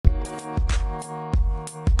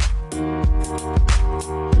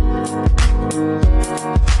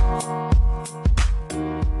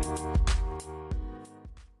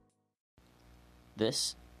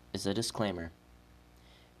This is a disclaimer.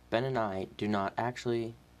 Ben and I do not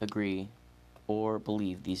actually agree or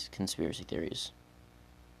believe these conspiracy theories.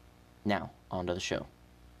 Now, on to the show.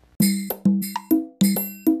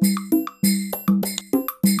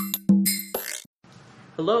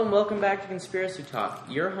 Hello and welcome back to Conspiracy Talk,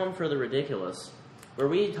 your home for the ridiculous, where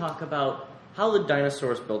we talk about how the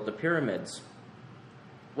dinosaurs built the pyramids.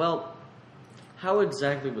 Well, how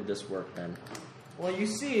exactly would this work then? Well, you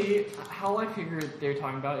see, how I figured they're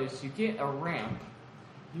talking about is you get a ramp,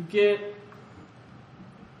 you get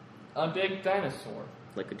a big dinosaur.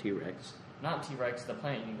 Like a T-Rex. Not T-Rex, the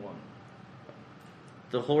planet-eating one.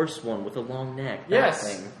 The horse one with a long neck. Yes.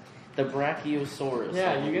 That thing. The Brachiosaurus.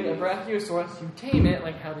 Yeah, you get a Brachiosaurus, you tame it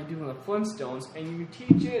like how they do in the Flintstones, and you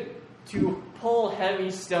teach it to pull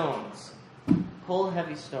heavy stones. Pull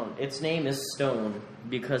heavy stone. Its name is Stone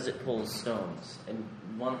because it pulls stones. And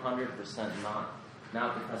 100%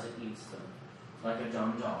 not because it eats them. Like a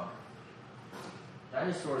dumb dog.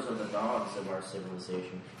 Dinosaurs are the dogs of our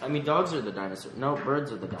civilization. I mean, dogs are the dinosaurs. No, birds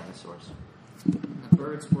are the dinosaurs. The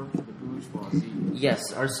birds work for the bourgeoisie.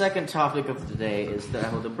 Yes, our second topic of the day is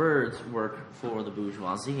how the birds work for the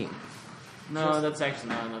bourgeoisie. No, that's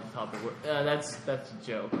actually not another topic. That's a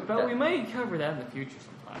joke. But we might cover that in the future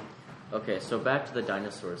sometime. Okay, so back to the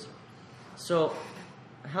dinosaurs. So,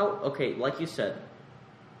 like you said,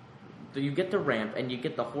 you get the ramp and you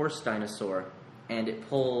get the horse dinosaur, and it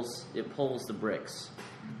pulls the bricks.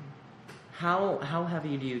 How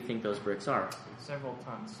heavy do you think those bricks are? Several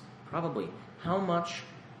tons. Probably. How much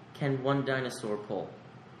can one dinosaur pull?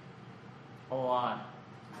 A lot.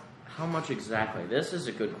 How much exactly? This is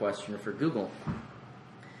a good question for Google.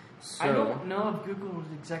 So, I don't know if Google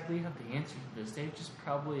would exactly have the answer to this. They just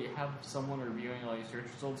probably have someone reviewing all these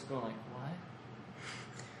search results going like, what?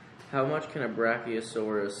 how much can a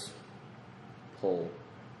Brachiosaurus pull?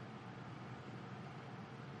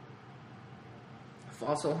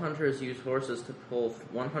 Fossil hunters use horses to pull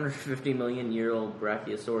 150 million year old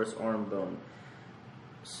Brachiosaurus arm bone.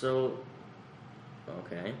 So,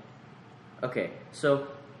 so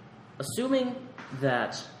assuming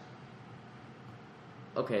that,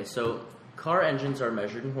 so car engines are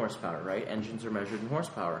measured in horsepower, right? Engines are measured in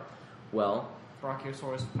horsepower. Well,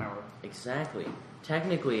 Brachiosaurus power. exactly.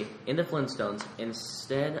 Technically, in the Flintstones,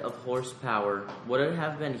 instead of horsepower, would it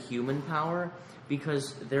have been human power?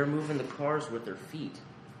 Because they're moving the cars with their feet.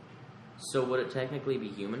 So would it technically be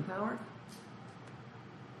human power?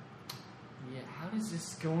 Yeah, how does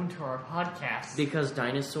this go into our podcast? Because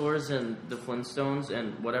dinosaurs and the Flintstones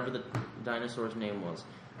and whatever the dinosaur's name was.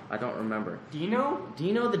 I don't remember. Dino?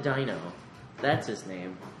 Dino the Dino. That's his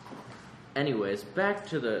name. Anyways, back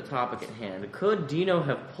to the topic at hand. Could Dino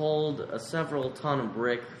have pulled a several ton of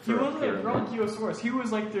brick for He wasn't a pyramid? Brachiosaurus. He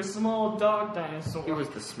was like the small dog dinosaur. He was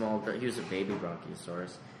he was a baby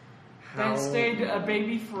Brachiosaurus. That stayed a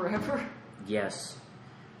baby forever? Yes.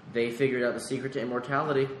 They figured out the secret to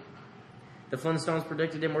immortality. The Flintstones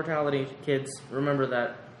predicted immortality, kids. Remember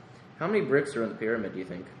that. How many bricks are in the pyramid, do you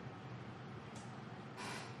think?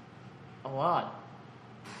 A lot.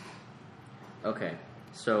 Okay,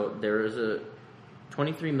 so there is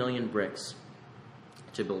 23 million bricks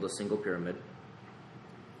to build a single pyramid.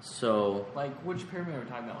 So, Like, which pyramid are we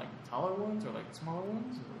talking about? Like, taller ones or like smaller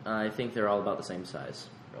ones? Or? I think they're all about the same size.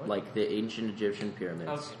 Really? Like the ancient Egyptian pyramids.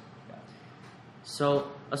 Okay. Yeah.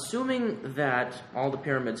 So, assuming that all the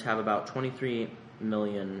pyramids have about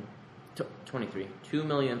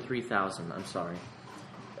 2,003,000, I'm sorry.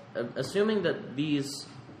 Assuming that these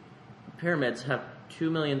pyramids have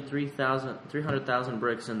 2,300,000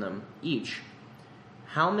 bricks in them each,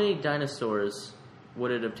 how many dinosaurs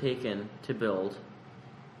would it have taken to build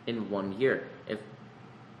in 1 year?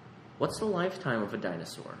 What's the lifetime of a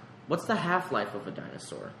dinosaur? What's the half-life of a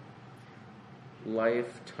dinosaur?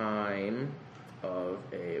 Lifetime of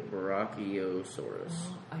a Brachiosaurus.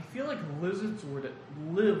 I feel like lizards would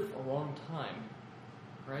live a long time,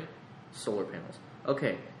 right? Solar panels.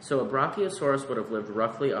 Okay, so a Brachiosaurus would have lived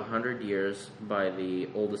roughly 100 years by the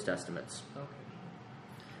oldest estimates.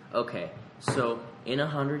 Okay, so in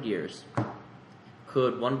 100 years,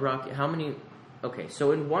 could one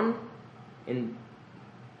in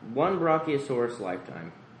one Brachiosaurus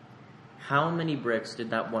lifetime, how many bricks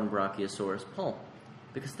did that one Brachiosaurus pull?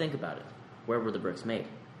 Because think about it. Where were the bricks made?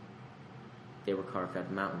 They were carved out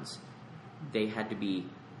of mountains. They had to be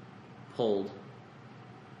pulled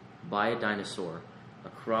by a dinosaur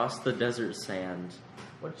across the desert sand.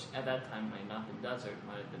 Which at that time might not have been desert,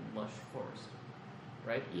 might have been lush forest,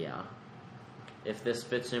 right? Yeah. If this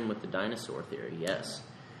fits in with the dinosaur theory, yes.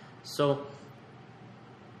 So,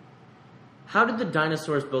 how did the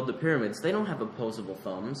dinosaurs build the pyramids? They don't have opposable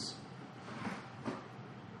thumbs.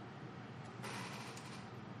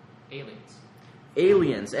 Aliens.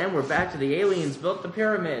 Aliens, and we're back to the aliens built the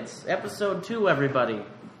pyramids. Episode 2, everybody.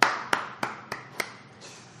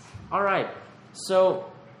 All right, so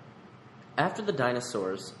after the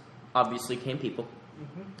dinosaurs, obviously came people.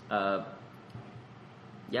 Yeah,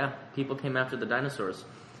 people came after the dinosaurs.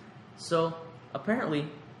 So apparently,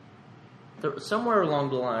 somewhere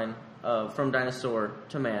along the line, from dinosaur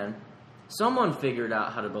to man, someone figured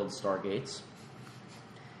out how to build stargates.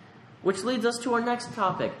 Which leads us to our next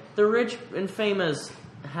topic. The rich and famous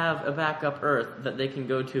have a backup Earth that they can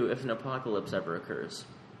go to if an apocalypse ever occurs.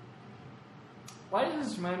 Why does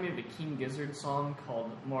this remind me of the King Gizzard song called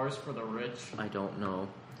Mars for the Rich? I don't know.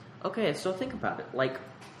 Okay, so think about it. Like,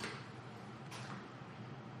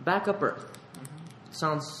 backup Earth.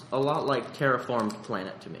 Sounds a lot like terraformed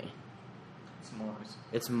planet to me. It's Mars.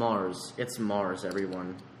 It's Mars. It's Mars,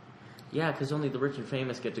 everyone. Yeah, because only the rich and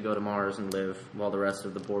famous get to go to Mars and live, while the rest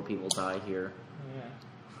of the poor people die here.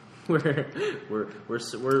 Yeah.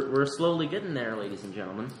 We're slowly getting there, ladies and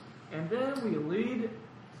gentlemen. And then we lead to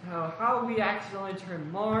how we accidentally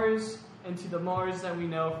turned Mars into the Mars that we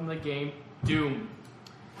know from the game Doom.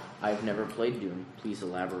 I've never played Doom. Please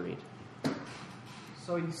elaborate.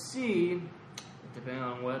 So you see, depending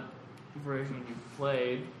on what version you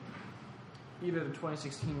played, either the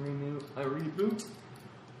 2016 reboot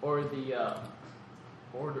or the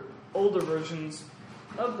older versions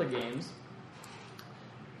of the games.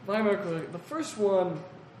 If I remember, the first one,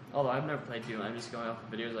 although I've never played Doom, I'm just going off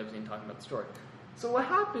the videos I've seen talking about the story. So what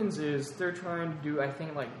happens is they're trying to do, I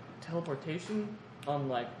think, like teleportation on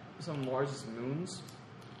like some of Mars' moons.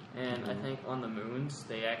 And I think on the moons,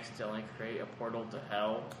 they accidentally create a portal to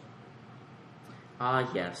hell. Ah,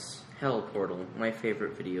 yes. Hell Portal, my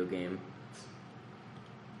favorite video game.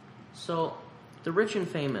 So, the rich and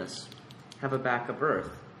famous have a backup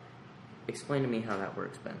Earth. Explain to me how that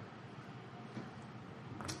works, Ben.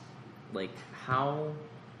 Like, how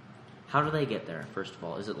do they get there, first of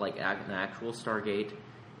all? Is it like an actual Stargate?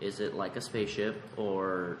 Is it like a spaceship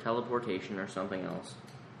or teleportation or something else?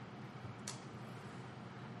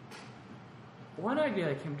 One idea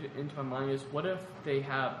that came into my mind is, what if they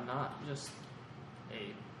have not just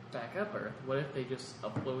a backup Earth? What if they just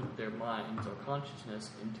upload their minds or consciousness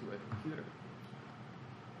into a computer?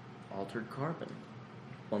 Altered carbon.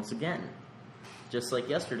 Once again. Just like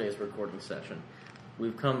yesterday's recording session.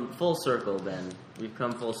 We've come full circle, Ben. We've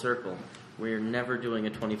come full circle. We're never doing a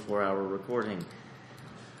 24-hour recording.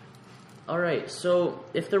 Alright, so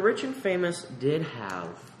if the rich and famous did have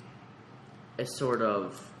a sort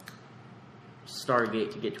of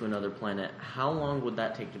Stargate to get to another planet, how long would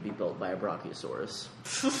that take to be built by a Brachiosaurus?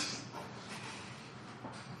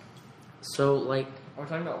 So, like... Are we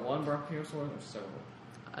talking about one Brachiosaurus or several?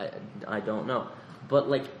 I don't know. But,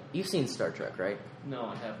 like, you've seen Star Trek, right? No,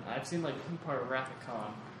 I haven't. I've seen, like, one part of Wrath of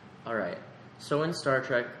Khan. Alright. So in Star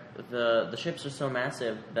Trek, the ships are so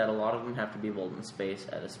massive that a lot of them have to be built in space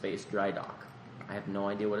at a space dry dock. I have no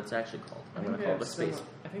idea what it's actually called. I'm going to call it a space...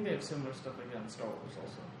 I think they have similar stuff like that in Star Wars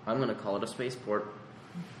also. I'm going to call it a spaceport.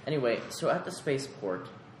 Anyway, so at the spaceport,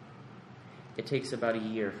 it takes about a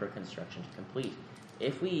year for construction to complete.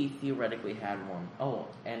 If we theoretically had one... Oh,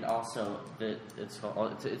 and also, it's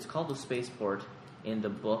called a spaceport in the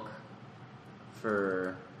book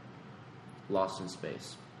for Lost in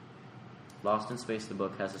Space. Lost in Space, the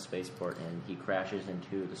book, has a spaceport, and he crashes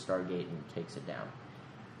into the Stargate and takes it down.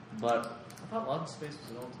 But... I thought Lost in Space was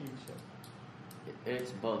an old TV show. It's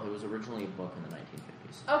both. It was originally a book in the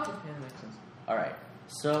 1950s. Okay, yeah, that makes sense. Alright,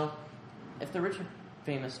 so if the rich and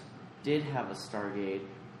famous did have a Stargate...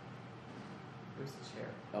 Where's the chair?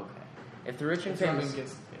 Okay. If the rich and It's rubbing famous...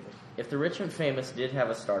 against the table. If the rich and famous did have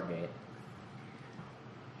a Stargate...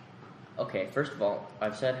 Okay, first of all,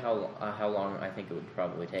 I've said how long I think it would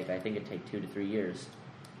probably take. I think it'd take 2 to 3 years.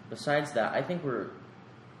 Besides that, I think we're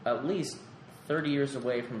at least 30 years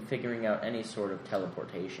away from figuring out any sort of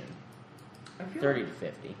teleportation. 30 to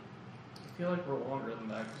 50. I feel like we're longer than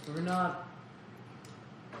that, because we're not...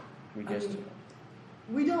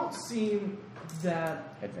 we don't seem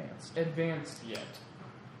that advanced yet.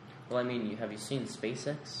 Well, I mean, have you seen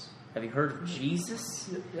SpaceX? Have you heard of Jesus?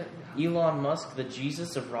 Yeah. Elon Musk, the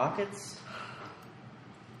Jesus of rockets?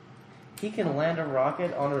 He can land a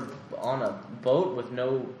rocket on a boat with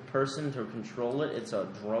no person to control it. It's a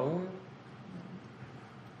drone.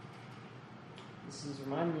 This is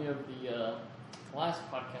reminding me of the last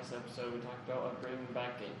podcast episode we talked about bringing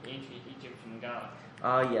back an ancient Egyptian god.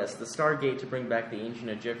 Ah, yes, the Stargate to bring back the ancient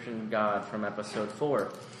Egyptian god from episode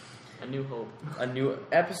 4. A New Hope.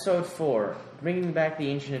 Episode 4, bringing back the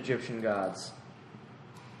ancient Egyptian gods.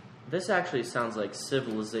 This actually sounds like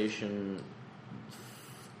Civilization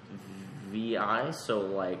VI, so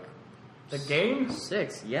like The game?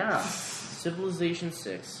 6, yeah. Civilization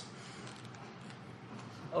 6.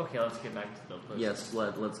 Okay, let's get back to the list. Yes,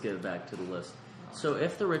 let's get back to the list. So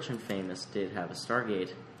if the rich and famous did have a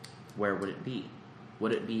Stargate, where would it be?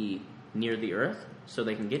 Would it be near the Earth so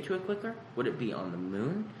they can get to it quicker? Would it be on the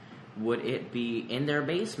moon? Would it be in their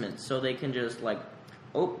basement so they can just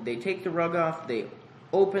they take the rug off, they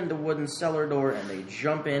open the wooden cellar door, and they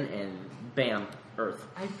jump in and bam, Earth.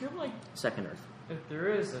 I feel like Second Earth. if there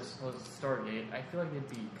is a supposed Stargate, I feel like it'd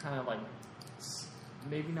be kind of like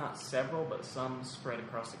maybe not several, but some spread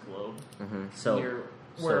across the globe. Mm-hmm. So near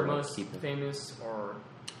where like, most famous or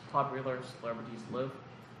popular celebrities live.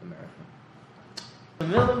 America. The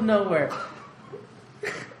middle of nowhere.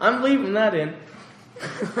 I'm leaving that in.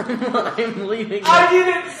 I'm leaving I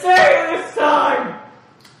didn't say it this time!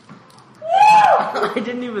 I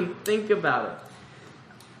didn't even think about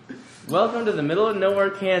it. Welcome to the middle of nowhere,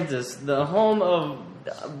 Kansas, the home of...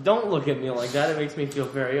 Don't look at me like that, it makes me feel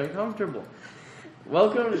very uncomfortable.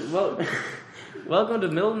 Welcome to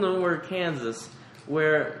middle of nowhere, Kansas,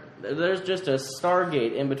 where there's just a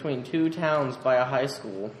Stargate in between two towns by a high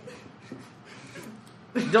school.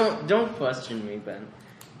 Don't question me, Ben.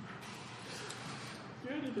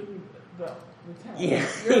 You already did the town. Yeah,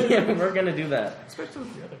 yeah, we're gonna do that. Especially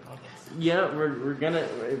with the other podcasts. Yeah, we're gonna.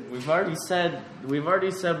 We've already said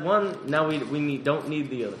one. Now we don't need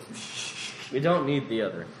the other. We don't need the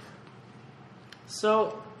other.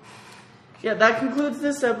 So, yeah, that concludes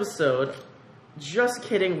this episode. Just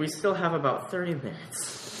kidding. We still have about 30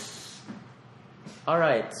 minutes. All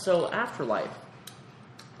right. So Afterlife.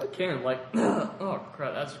 Again, oh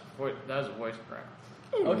crap, that was a voice crack.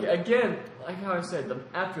 Okay, again, like how I said, the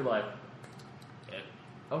afterlife.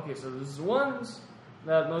 Okay, so there's ones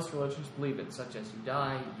that most religions believe in, such as you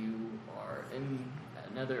die, you are in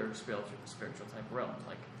another spiritual type realm,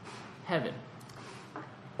 like heaven.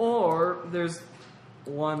 Or there's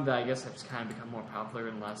one that I guess has kind of become more popular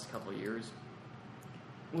in the last couple of years,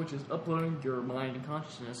 which is uploading your mind and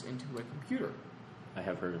consciousness into a computer. I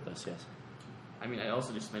have heard of this. Yes. I mean, I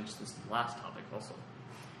also just mentioned this in the last topic also.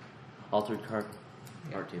 Altered Carbon,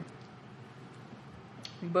 Part 2.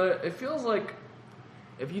 But it feels like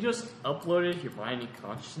if you just uploaded your mind and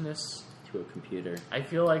consciousness to a computer, I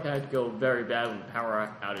feel like I'd go very bad when the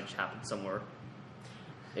power outage happened somewhere.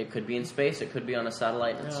 it could be in space, it could be on a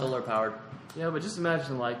satellite, and solar powered. Yeah, but just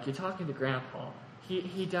imagine, you're talking to Grandpa.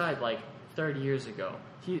 He died, 30 years ago.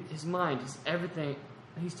 His mind, his everything,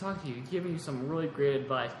 he's talking to you, giving you some really great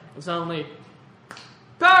advice, and suddenly,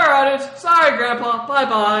 power outage! Sorry, Grandpa,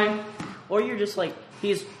 bye-bye! Or you're just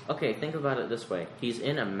okay, think about it this way. He's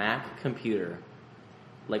in a Mac computer,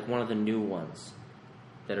 like one of the new ones,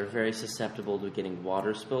 that are very susceptible to getting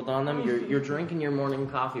water spilled on them. You're drinking your morning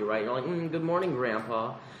coffee, right? You're like, good morning,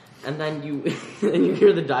 Grandpa. And then you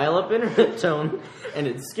hear the dial-up internet tone, and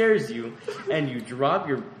it scares you, and you drop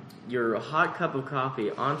your hot cup of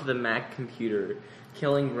coffee onto the Mac computer,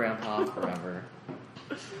 killing Grandpa forever.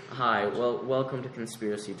 Hi, welcome to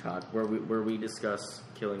Conspiracy Talk, where we discuss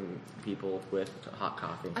killing people with hot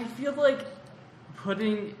coffee. I feel like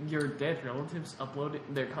putting your dead relatives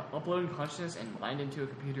uploading consciousness and mind into a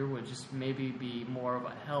computer would just maybe be more of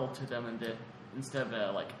a hell to them instead of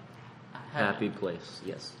a happy place.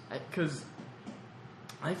 Yes, because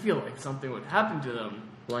I feel like something would happen to them.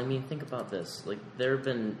 Well, I mean, think about this. There have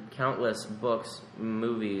been countless books,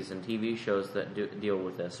 movies, and TV shows that deal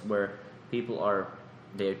with this, where people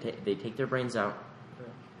they take their brains out,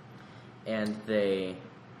 and they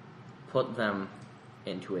put them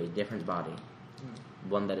into a different body,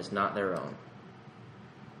 one that is not their own.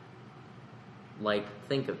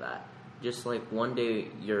 Think of that. Just one day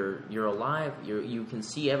you're alive, you can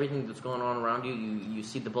see everything that's going on around you. You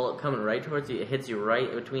see the bullet coming right towards you. It hits you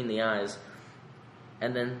right between the eyes,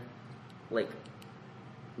 and then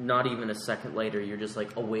not even a second later, you're just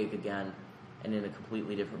awake again, and in a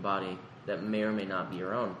completely different body that may or may not be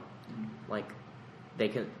your own. They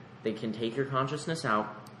can take your consciousness out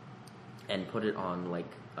and put it on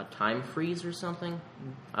a time freeze or something.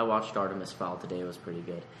 I watched Artemis Fowl today. It was pretty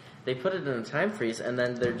good. They put it in a time freeze, and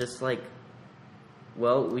then they're just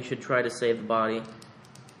well, we should try to save the body.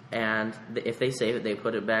 And if they save it, they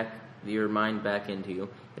put it back, your mind back into you.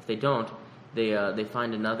 If they don't, they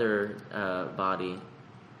find another body,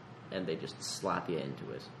 and they just slap you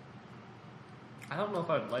into it. I don't know if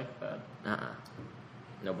I'd like that.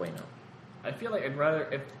 No bueno. I feel like I'd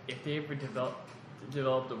rather, if they ever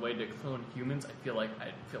developed a way to clone humans, I feel like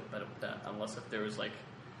I'd feel better with that, unless if there was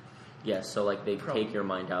Yes, so they take your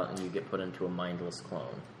mind out and you get put into a mindless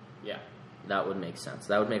clone. Yeah. That would make sense.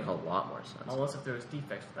 That would make a lot more sense. Unless if there was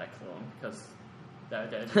defects with that clone, because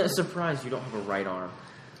that Surprise, you don't have a right arm.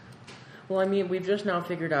 Well, I mean, we've just now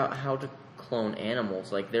figured out how to clone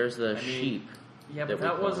animals. Like, there's the sheep. Yeah, but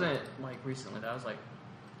that wasn't, like, recently. That was, like,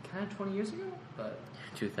 kind of 20 years ago? But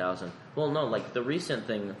 2000. Well, no, like, the recent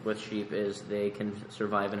thing with sheep is they can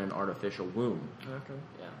survive in an artificial womb. Okay.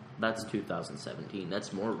 Yeah. That's 2017.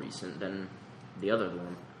 That's more recent than the other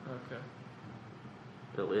one. Okay.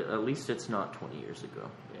 At least it's not 20 years ago.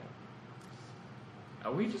 Yeah.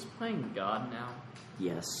 Are we just playing God now?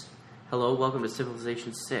 Yes. Hello, welcome to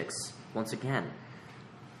Civilization 6. Once again.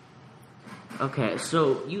 Okay,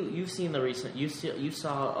 so you've seen the recent... You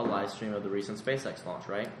saw a live stream of the recent SpaceX launch,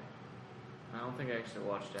 right? I don't think I actually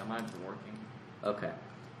watched it. I might have been working. Okay.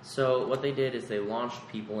 So what they did is they launched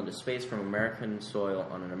people into space from American soil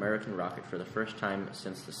on an American rocket for the first time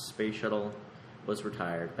since the space shuttle was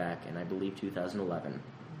retired back in, I believe, 2011.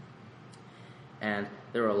 And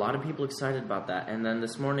there were a lot of people excited about that. And then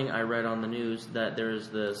this morning I read on the news that there's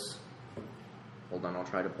this... Hold on, I'll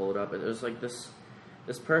try to pull it up. It was like this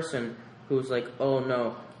person who was like, oh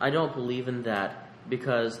no, I don't believe in that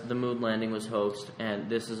because the moon landing was hoaxed and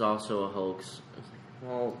this is also a hoax. I was like,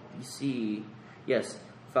 well, you see, yes,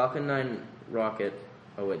 Falcon 9 rocket...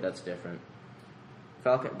 Oh wait, that's different.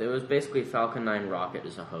 It was basically Falcon 9 rocket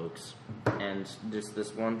is a hoax. And just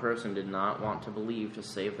this one person did not want to believe to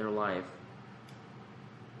save their life.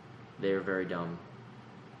 They are very dumb.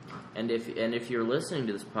 And if you're listening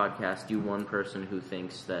to this podcast, you one person who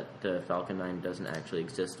thinks that the Falcon 9 doesn't actually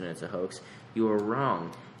exist and it's a hoax, you are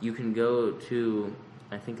wrong. You can go to,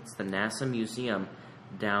 I think it's the NASA Museum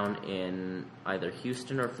down in either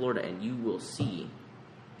Houston or Florida, and you will see.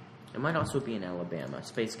 It might also be in Alabama.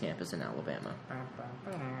 Space Camp is in Alabama.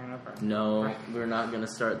 No, we're not going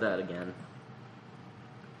to start that again.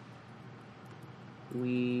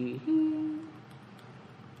 Weed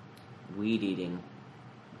eating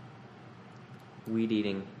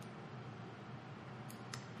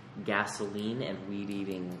gasoline and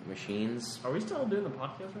weed-eating machines. Are we still doing the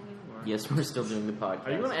podcast right now? Or? Yes, we're still doing the podcast.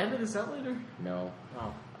 Are you going to edit this out later? No.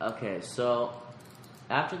 Oh. Okay, so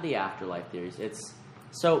after the afterlife theories, it's...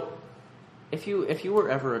 So, if you were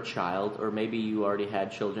ever a child, or maybe you already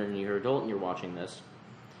had children and you're an adult and you're watching this,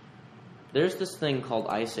 there's this thing called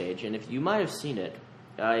Ice Age, and if you might have seen it,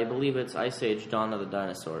 I believe it's Ice Age Dawn of the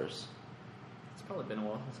Dinosaurs. It's probably been a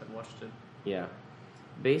while since I watched it. Yeah.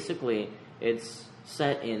 Basically, it's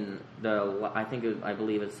set in I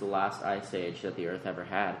believe it's the last ice age that the Earth ever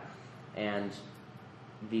had. And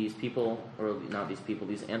these people, or not these people,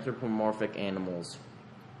 these anthropomorphic animals,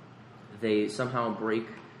 they somehow break...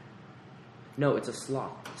 No, it's a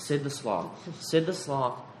sloth. Sid the Sloth. Sid the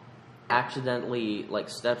Sloth accidentally,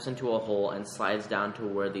 steps into a hole and slides down to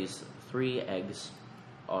where these 3 eggs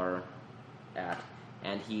are at.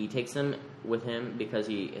 And he takes them with him because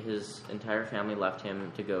his entire family left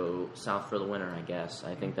him to go south for the winter, I guess.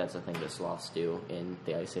 I think that's a thing that sloths do in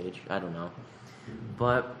the Ice Age. I don't know.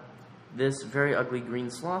 But this very ugly green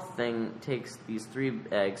sloth thing takes these 3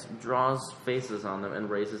 eggs, draws faces on them, and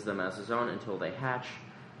raises them as his own until they hatch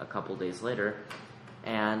a couple days later.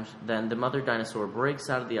 And then the mother dinosaur breaks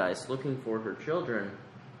out of the ice looking for her children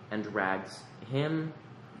and drags him,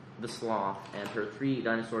 the sloth, and her 3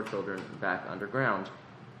 dinosaur children back underground.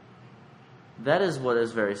 That is what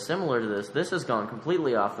is very similar to this. This has gone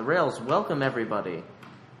completely off the rails. Welcome, everybody,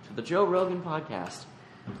 to the Joe Rogan podcast.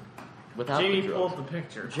 Without Jamie, pull up the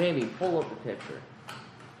picture. Jamie, pull up the picture.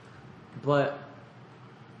 But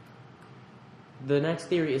the next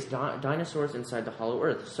theory is dinosaurs inside the Hollow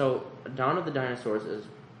Earth. So, Dawn of the Dinosaurs is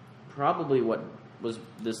probably what was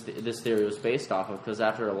this theory was based off of, because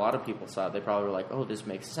after a lot of people saw it, they probably were like, oh, this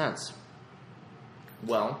makes sense.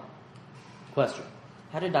 Well, question.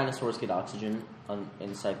 How did dinosaurs get oxygen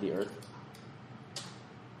inside the Earth?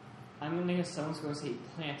 I'm going to guess someone's going to say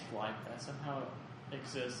plant life that somehow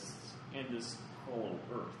exists in this whole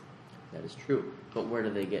Earth. That is true. But where do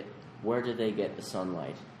they get the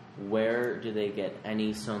sunlight? Where do they get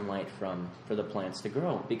any sunlight from for the plants to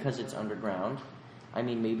grow? Because it's underground. I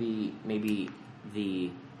mean, maybe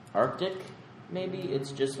the Arctic. Maybe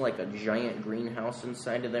it's just like a giant greenhouse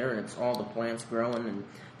inside of there, and it's all the plants growing, and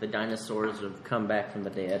the dinosaurs have come back from the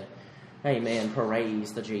dead. Amen.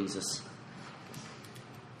 Praise the Jesus.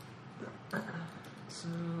 So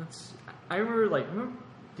I remember.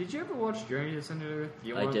 Did you ever watch Journey to the Center of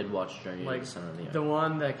the Earth? I did watch Journey to the Center of the Earth. The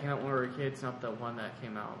one that came out when we were kids, not the one that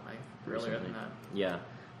came out earlier than that. Yeah,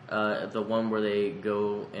 the one where they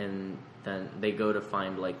go and then they go to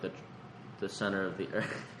find the center of the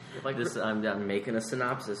Earth. I'm making a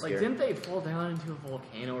synopsis here. Didn't they fall down into a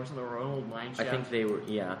volcano or something, or an old mine shaft? I think they were.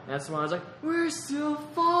 Yeah. That's when I was like, we're still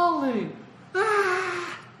falling.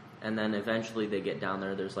 Ah! And then eventually they get down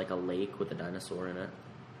there. There's a lake with a dinosaur in it.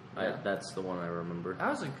 Yeah. That's the one I remember. That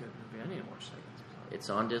was a good movie. I need to watch that. It's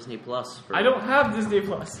on Disney Plus. I don't have Disney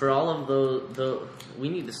Plus. For all of the we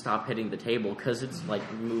need to stop hitting the table because it's like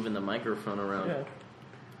moving the microphone around. Yeah.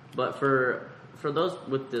 But for those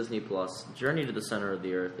with Disney Plus, Journey to the Center of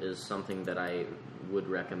the Earth is something that I would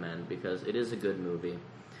recommend because it is a good movie.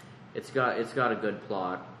 It's got a good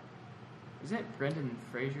plot. Isn't it Brendan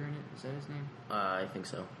Fraser in it? Is that his name? I think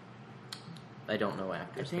so. I don't know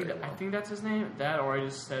actors very well. I think that's his name. That, or I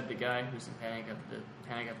just said the guy who's in Panic at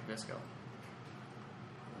the Disco.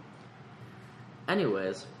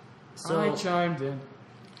 Anyways, so I chimed in.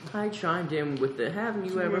 I chimed in with the. Haven't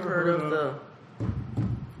you ever heard of the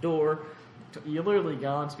door? You literally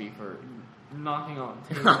got me for knocking on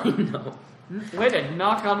the I table. know. Way to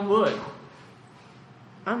knock on wood.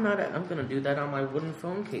 I'm gonna do that on my wooden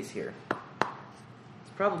phone case here.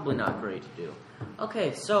 It's probably not great to do.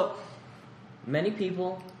 Okay, so many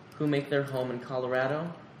people who make their home in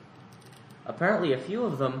Colorado, apparently a few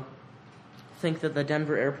of them think that the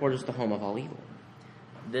Denver airport is the home of all evil.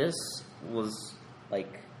 This was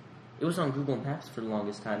it was on Google Maps for the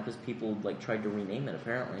longest time because people tried to rename it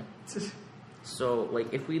apparently. So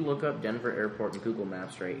if we look up Denver airport in Google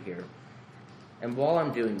Maps right here, and while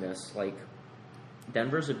I'm doing this,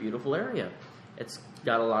 Denver's a beautiful area. It's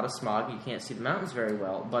got a lot of smog. You can't see the mountains very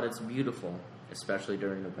well, but it's beautiful, especially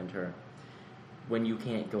during the winter when you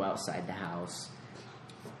can't go outside the house.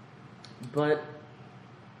 But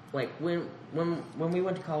when we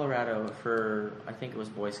went to Colorado for, I think it was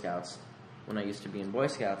Boy Scouts, when I used to be in Boy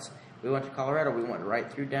Scouts, we went to Colorado. We went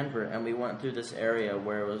right through Denver, and we went through this area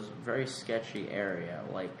where it was a very sketchy area,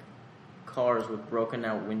 cars with broken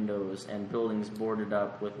out windows and buildings boarded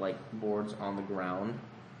up with boards on the ground.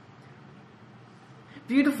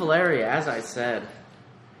 Beautiful area, as I said.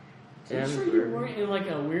 Are you sure you weren't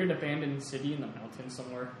in a weird abandoned city in the mountains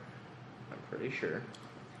somewhere? I'm pretty sure.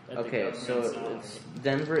 That the Okay, so government's it's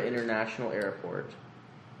Denver International Airport.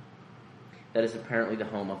 That is apparently the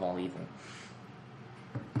home of all evil.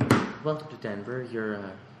 Welcome to Denver.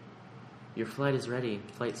 Your flight is ready.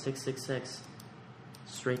 Flight 666.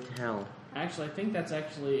 Straight to hell. Actually, I think that's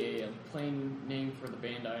actually a plain name for the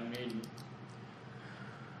band Iron Maiden.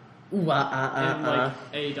 Ooh, In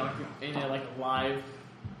a live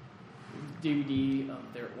DVD of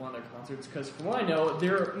one of their concerts. Because from what I know,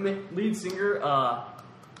 their lead singer, crap,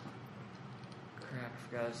 I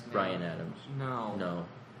forgot his name. Bryan Adams. No.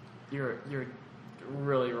 You're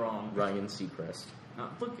really wrong. Ryan Seacrest. No,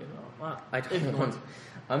 look it up. I don't want.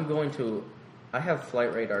 I have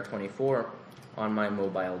Flight Radar 24 on my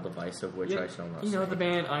mobile device, of which I shall not say. You know the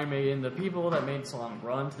band Iron Maiden, the people that made the song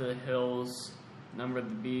Run to the Hills, Number of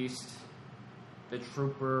the Beast, The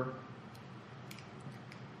Trooper.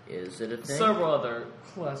 Is it a thing? Several other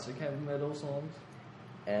classic heavy metal songs.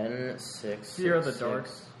 N666. Fear of the Dark.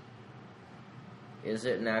 Is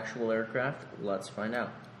it an actual aircraft? Let's find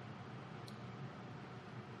out.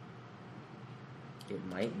 It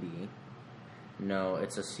might be. No,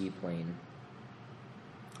 it's a seaplane.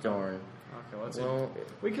 Darn. Okay, let's see. Well,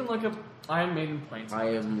 We can look up Iron Maiden planes. I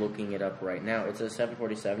am looking it up right now. It's a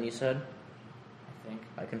 747, you said? I think.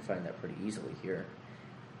 I can find that pretty easily here.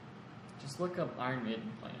 Just look up Iron Maiden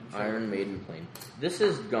plane. Iron Maiden plane. This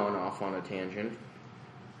has gone off on a tangent.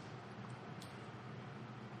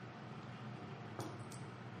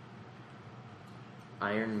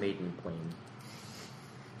 Iron Maiden plane.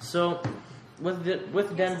 So, with Denver.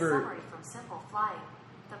 Here's a summary from Simple Flying.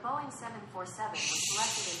 The Boeing 747 was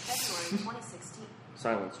selected in February 2016.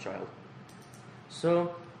 Silence, child.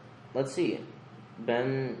 So, let's see.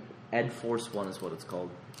 Ed Force One is what it's called.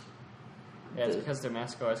 Yeah, it's because their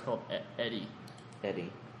mascot is called Eddie.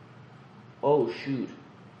 Eddie. Oh, shoot.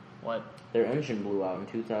 What? Their engine blew out in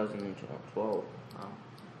 2012. Oh.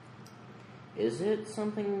 Is it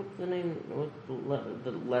something with the name, with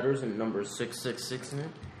the letters and numbers 666 in it?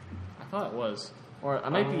 I thought it was. Or I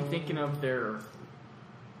might be thinking of their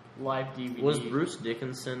live DVD. Was Bruce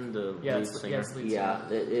Dickinson the lead singer? Yes, lead yeah,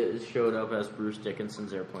 singer. it showed up as Bruce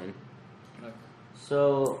Dickinson's airplane. Okay.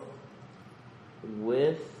 So,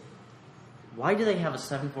 why do they have a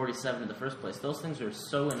 747 in the first place? Those things are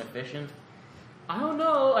so inefficient. I don't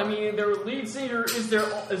know. I mean, their lead singer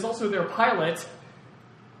is also their pilot.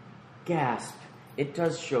 Gasp. It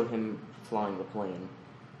does show him flying the plane.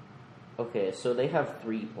 Okay, so they have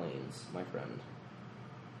 3 planes, my friend.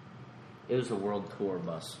 It was a world tour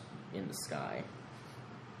bus in the sky.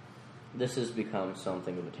 This has become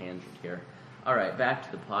something of a tangent here. Alright, back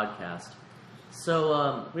to the podcast.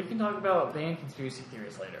 So, We can talk about band conspiracy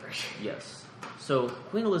theories later. yes. So,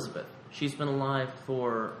 Queen Elizabeth, she's been alive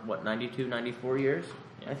for, 92, 94 years,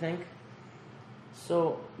 I think?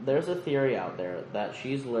 So, there's a theory out there that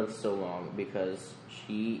she's lived so long because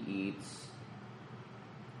she eats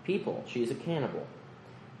people. She's a cannibal.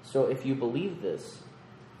 So, if you believe this,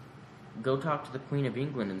 go talk to the Queen of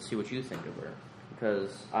England and see what you think of her.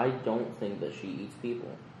 Because I don't think that she eats people.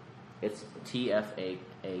 It's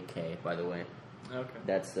TFAK, by the way. Okay.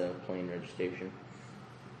 That's the plane registration.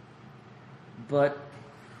 But,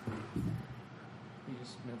 You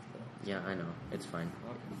just moved yeah, I know. It's fine. the.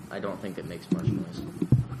 Okay. I don't think it makes much noise.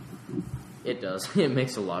 It does. It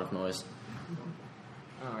makes a lot of noise.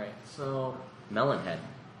 Alright, so. Melonhead.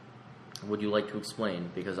 Would you like to explain?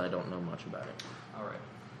 Because I don't know much about it. Alright.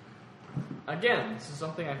 Again, this is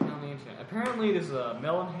something I found on the internet. Apparently, there's a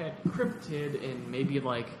melonhead cryptid in maybe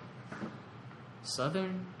like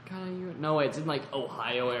southern kind of Europe. No, it's in like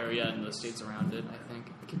Ohio area and the states around it, I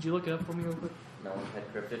think. Could you look it up for me real quick?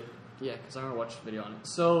 Melonhead cryptid? Yeah, because I remember watching a video on it.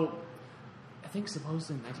 So, I think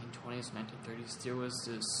supposedly in the 1920s, 1930s, there was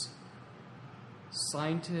this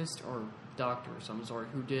scientist or doctor of some sort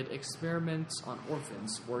who did experiments on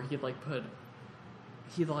orphans where he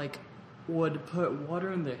would put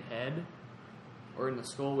water in their head or in the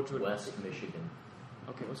skull, which would West Michigan.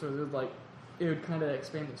 okay, so it would it would kind of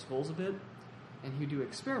expand their skulls a bit, and he'd do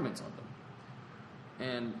experiments on them.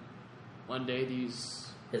 And one day these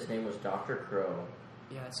His name was Dr. Crow.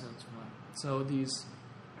 yeah, that sounds familiar. So these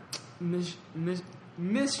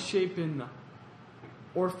misshapen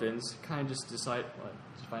orphans kind of just decide what?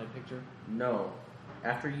 Just find a picture. No.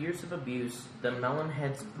 After years of abuse, the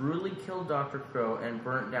Melonheads brutally killed Dr. Crow and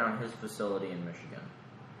burnt down his facility in Michigan.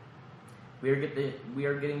 We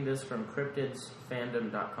are getting this from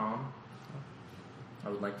cryptidsfandom.com. I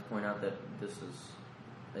would like to point out that this is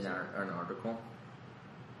an article.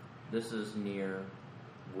 This is near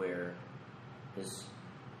where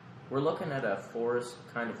we're looking at a forest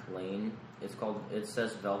kind of lane. It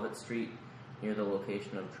says Velvet Street, near the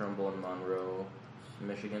location of Trumbull and Monroe,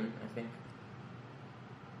 Michigan, I think.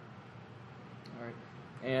 Alright.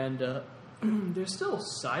 And there's still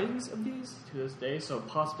sightings of these to this day, so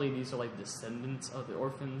possibly these are like descendants of the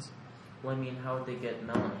orphans. Well, I mean, how would they get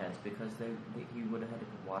melon heads? Because you would have had to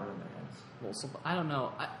put water in their heads. Well, so, I don't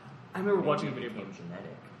know. I remember watching a Maybe video. it became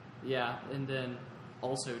genetic. Yeah, and then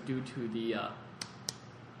also due to the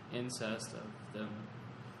incest of them.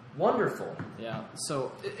 Wonderful. Yeah,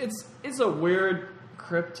 so it's a weird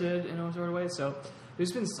cryptid in a sort of way. So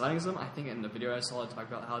there's been sightings of them. I think in the video I saw, it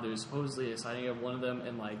talked about how there's supposedly a sighting of one of them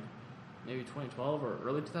in like maybe 2012 or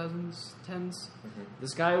early 2010s. Mm-hmm.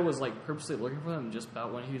 This guy was like purposely looking for them. Just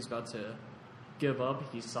about when he was about to give up,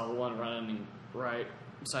 he saw one running right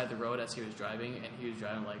beside the road as he was driving, and he was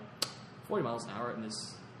driving like 40 miles an hour, and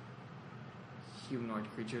this humanoid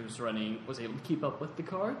creature was able to keep up with the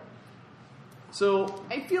car. So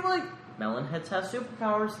I feel like Melon heads have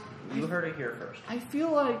superpowers. You heard it here first. I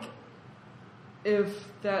feel like if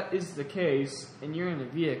that is the case and you're in a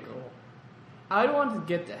vehicle, I'd want to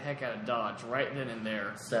get the heck out of Dodge right then and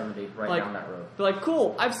there. 70, right Like, down that road. Be like,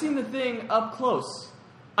 cool, I've seen the thing up close.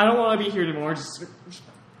 I don't want to be here anymore. Just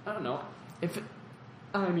I don't know. If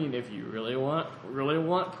you really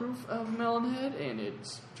want proof of Melonhead and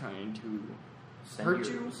it's trying to hurt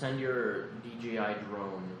you, Send your DJI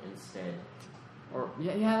drone instead. or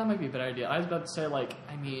yeah, that might be a better idea. I was about to say, like,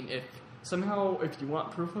 I mean, if you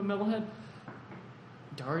want proof of Metalhead,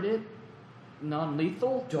 dart it,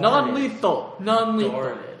 non-lethal, Dart non-lethal.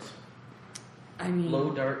 Dart it. I mean,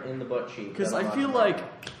 Blow dart in the butt cheek. because I feel like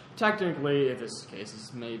technically, if this is the case,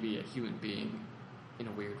 this may be a human being in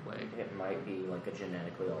a weird way. it might be like a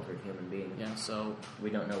genetically altered human being. Yeah, so We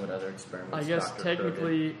don't know what other experiments. I guess Dr. Crow did.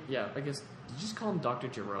 technically, yeah. I guess did you just call him Dr.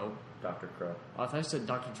 Giro? Dr. Crow. Oh, I thought I said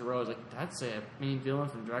Dr. Giro. I was like, that's a main villain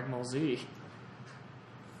from Dragon Ball Z.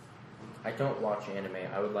 I don't watch anime.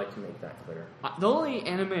 I would like to make that clear. The only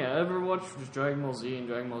anime I ever watched was Dragon Ball Z and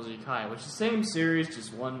Dragon Ball Z Kai, which is the same series,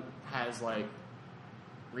 just one has like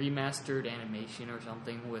remastered animation or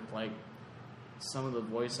something with like some of the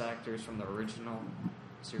voice actors from the original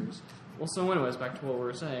series. Well, so anyways, back to what we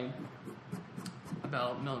were saying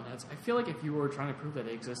about Melonheads. I feel like if you were trying to prove that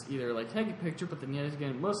they exist, either like take a picture, but then yet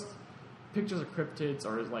again, most pictures of cryptids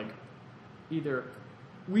are like either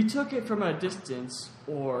we took it from a distance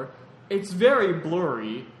or it's very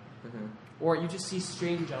blurry, Mm-hmm. or you just see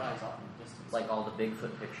strange eyes off in the distance. Like all the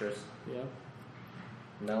Bigfoot pictures. Yeah.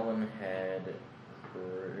 Melon head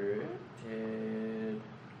cryptid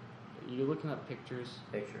You're looking at pictures.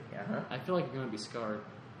 picture. Yeah. Huh? I feel like you're gonna be scarred.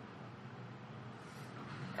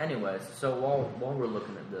 Anyways, so while we're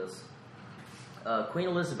looking at this, Queen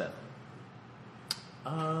Elizabeth,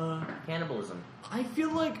 cannibalism. I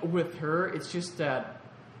feel like with her, it's just that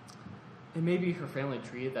it may be her family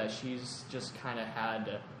tree that she's just kind of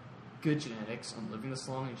had good genetics on living this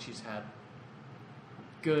long, and she's had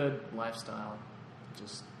good lifestyle.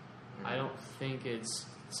 Just, I don't think it's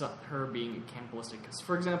her being cannibalistic. Because,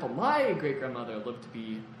 for example, my great-grandmother lived to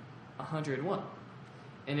be 101.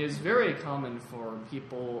 And it was very common for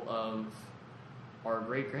people of our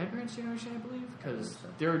great-grandparents' generation, I believe, because so.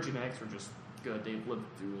 their genetics were just good. They lived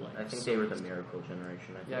through, like... I think they were the miracle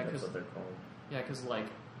generation. I think that's what they're called. Yeah, because, like,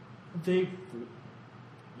 they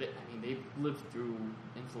lived through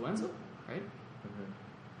influenza, right?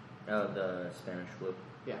 Oh, the Spanish flu.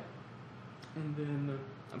 Yeah. And then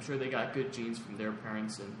I'm sure they got good genes from their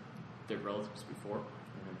parents and their relatives before.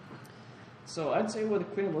 So I'd say with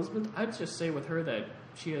Queen Elizabeth, I'd just say with her that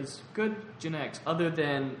she has good genetics, other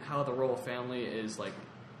than how the royal family is, like,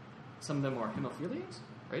 some of them are hemophiliacs,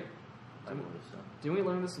 right? I believe so. Didn't we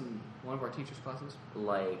learn this in one of our teacher's classes?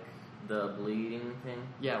 Like the bleeding thing?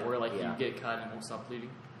 Yeah, where, like, you get cut and it won't stop bleeding.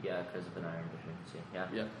 Yeah, because of an iron deficiency. Yeah.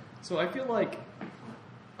 Yeah. So I feel like,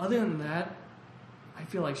 other than that, I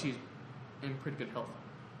feel like she's in pretty good health.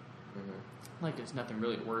 Like, there's nothing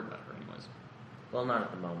really to worry about her anyways. Well, not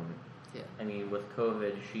at the moment. Yeah. I mean, with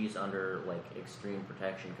COVID, she's under, like, extreme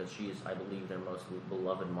protection because she's, I believe, their most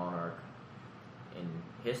beloved monarch in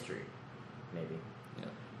history, maybe. Yeah.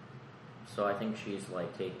 So I think she's, like,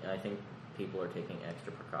 I think people are taking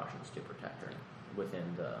extra precautions to protect her within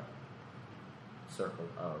the circle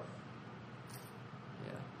of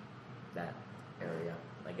that area,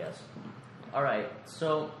 I guess. All right,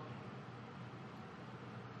 so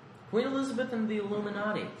Queen Elizabeth and the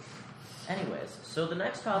Illuminati. Anyways, so the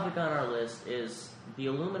next topic on our list is the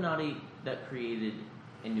Illuminati that created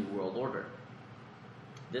a new world order.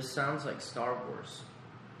 This sounds like Star Wars.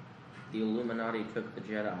 The Illuminati took the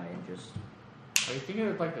Jedi and just... Are you thinking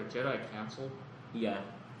of, like, the Jedi Council? Yeah,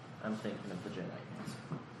 I'm thinking of the Jedi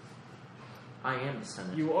Council. I am the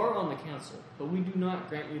Senate. You are on the council, but we do not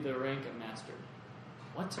grant you the rank of master.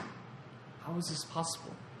 What? How is this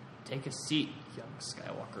possible? Take a seat, young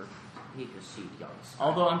Skywalker. Take a seat, young Skywalker.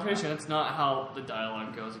 Although I'm pretty sure that's not how the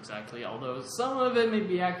dialogue goes exactly. Although some of it may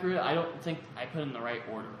be accurate, I don't think I put it in the right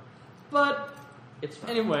order. But, it's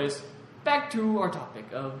fine. Anyways, back to our topic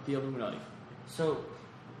of the Illuminati. So,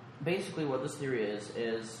 basically what this theory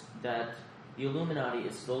is that the Illuminati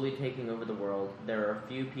is slowly taking over the world. There are a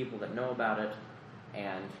few people that know about it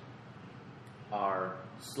and are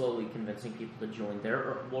slowly convincing people to join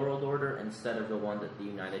their world order instead of the one that the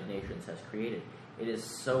United Nations has created. It is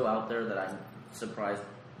so out there that I'm surprised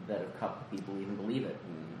that a couple people even believe it.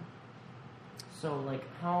 So, like,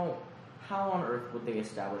 how on earth would they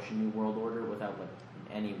establish a new world order without, like,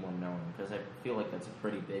 anyone knowing? Because I feel like that's a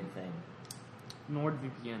pretty big thing.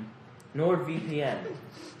 NordVPN. NordVPN.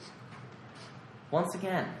 Once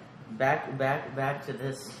again, back to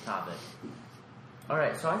this topic.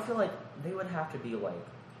 Alright, so I feel like they would have to be like...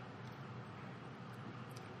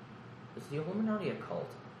 Is the Illuminati a cult?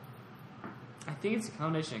 I think it's a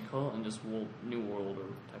combination of cult and just New World Order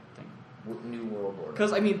type of thing. New World Order.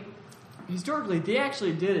 Because, I mean, historically, they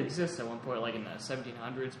actually did exist at one point, like in the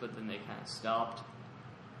 1700s, but then they kind of stopped.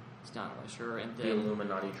 It's not really sure. And then, the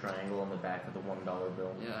Illuminati triangle on the back of the $1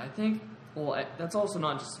 bill. Yeah, I think... Well, that's also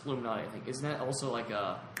not just Illuminati, I think. Isn't that also like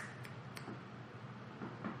a...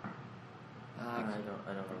 I don't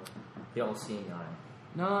know. The All-Seeing Eye.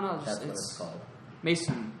 No, That's what it's called.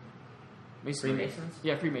 Mason. Freemasons?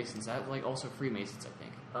 Yeah, Freemasons. That like also Freemasons, I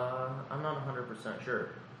think. I'm not 100% sure.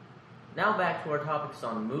 Now back to our topics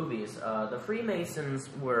on movies. The Freemasons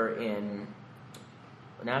were in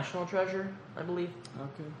National Treasure, I believe.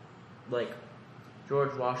 Okay. Like,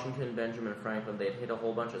 George Washington, Benjamin Franklin, they'd hit a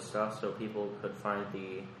whole bunch of stuff so people could find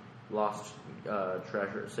the lost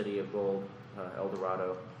treasure, city of gold, El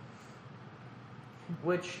Dorado,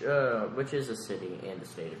 which is a city in the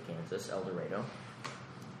state of Kansas, El Dorado.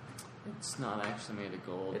 It's not actually made of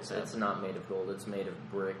gold. It's not made of gold. It's made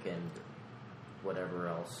of brick and whatever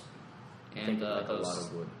else. And like a lot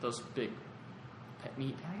of wood. Those big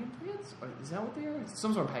meat packing plants? Or is that what they are?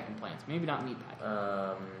 Some sort of packing plants. Maybe not meat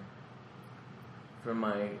packing. From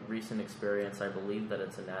my recent experience, I believe that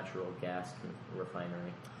it's a natural gas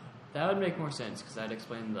refinery. That would make more sense, because that'd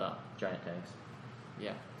explain the... Giant tanks.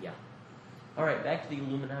 Yeah. Yeah. Alright, back to the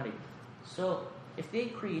Illuminati. So, if they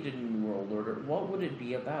created a new world order, what would it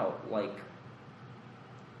be about? Like...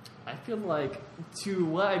 I feel like, to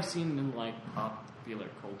what I've seen in, like, popular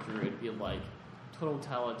culture, it'd be, like,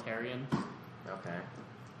 totalitarian. Okay.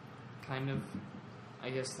 Kind of.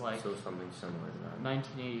 I guess, like... So something similar to that.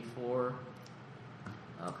 1984...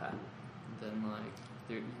 Okay. Then, like,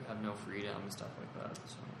 you have no freedom and stuff like that.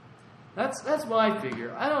 So That's what I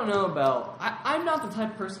figure. I don't know about. I'm not the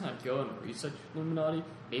type of person I'd go and research Illuminati.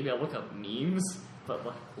 Maybe I look up memes, but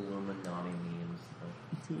like Illuminati memes.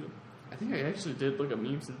 I think I actually did look up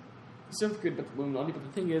memes and stuff good about the Illuminati. But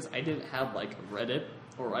the thing is, I didn't have like Reddit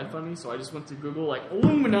or iFunny, so I just went to Google like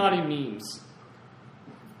Illuminati memes.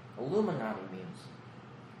 Illuminati memes.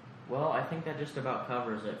 Well, I think that just about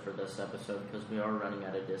covers it for this episode because we are running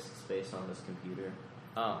out of disk space on this computer.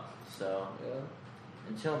 Oh, So, yeah.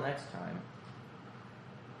 until next time,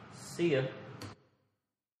 see ya.